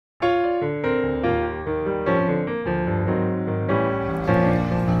This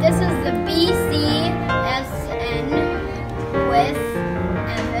is the BCSN with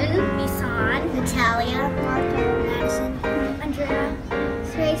Evan, Misan, Natalia, Marco, Madison, Andrea,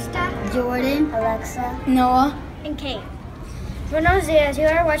 Sresta, Jordan, Alexa, Noah, and Kate. Buenos dias, you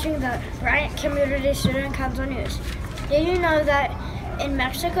are watching the Bryant Community Student Council News. Did you know that in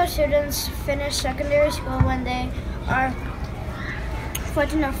Mexico, students finish secondary school when they are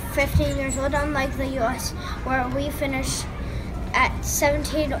 14 or 15 years old, unlike the U.S., where we finish at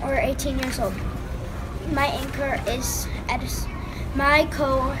 17 or 18 years old. My anchor is Edison. My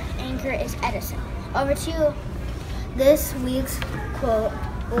co-anchor is Edison. Over to you. This week's quote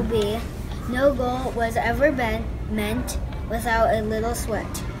will be, "No goal was ever meant without a little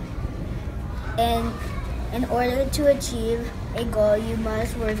sweat." And in order to achieve a goal, you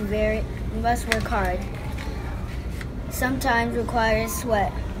must work hard. Sometimes requires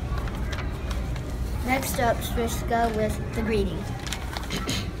sweat. Next up, Srishka with the greeting.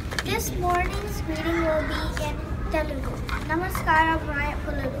 This morning's greeting will be in Telugu. Namaskara, Bryant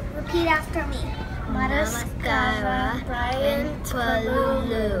Palulu. Repeat after me. Namaskara, Bryant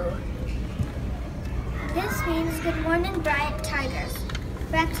Palulu. This means good morning, Bryant Tigers.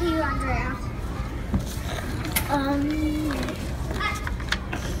 Back to you, Andrea.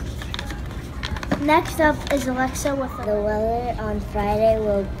 Next up is Alexa with The weather on Friday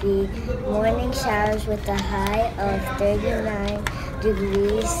will be morning showers with a high of 39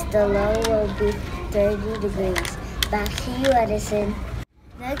 degrees. The low will be 30 degrees. Back to you, Edison.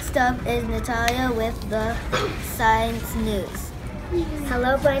 Next up is Natalia with the science news.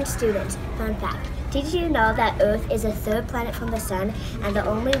 Hello, Bryant students. Fun fact. Did you know that Earth is the third planet from the sun and the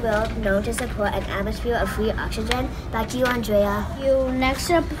only world known to support an atmosphere of free oxygen? Back to you, Andrea.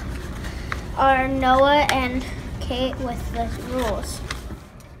 Next up are Noah and Kate with the rules.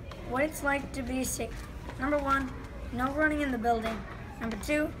 What it's like to be sick. Number 1, no running in the building. Number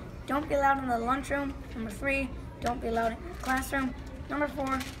 2, don't be loud in the lunchroom. Number 3, don't be loud in the classroom. Number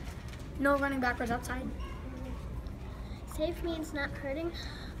 4, no running backwards outside. Safe means not hurting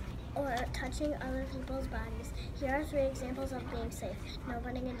or touching other people's bodies. Here are 3 examples of being safe. No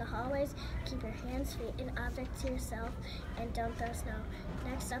running in the hallways, keep your hands, feet, and objects to yourself, and don't throw snow.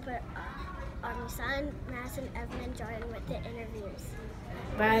 Next up are Misan, Madison, Evan, and Jordan with the interviews.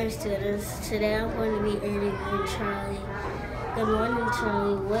 Bryant students, today I'm going to be interviewing Charlie. Good morning,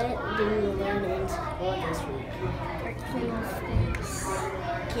 Charlie. What did you learn in school this week? Personal space.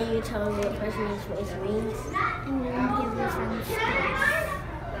 Can you tell me what personal space means? And then give your friends space.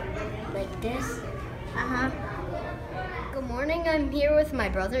 Like this? Good morning, I'm here with my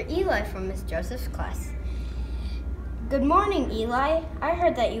brother Eli from Miss Joseph's class. Good morning, Eli. I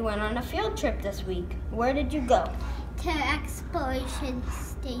heard that you went on a field trip this week. Where did you go? To Exploration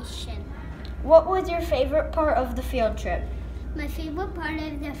Station. What was your favorite part of the field trip? My favorite part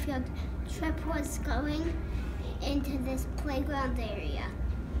of the field trip was going into this playground area.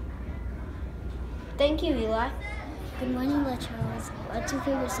 Thank you, Eli. Good morning, Charles. What's your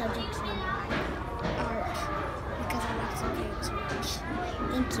favorite subject? Art. Because I like subjects so much.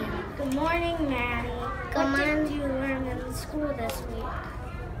 Thank you. Good morning, Maddie. Good What morning. did you learn in school this week?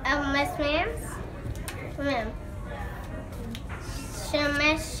 Miss Ma'ams? Ma'am.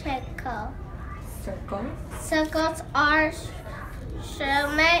 Symmetrical. Circle. Circles are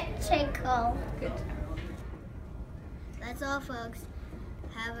symmetrical. Good. That's all, folks.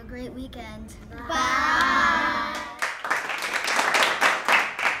 Have a great weekend. Bye.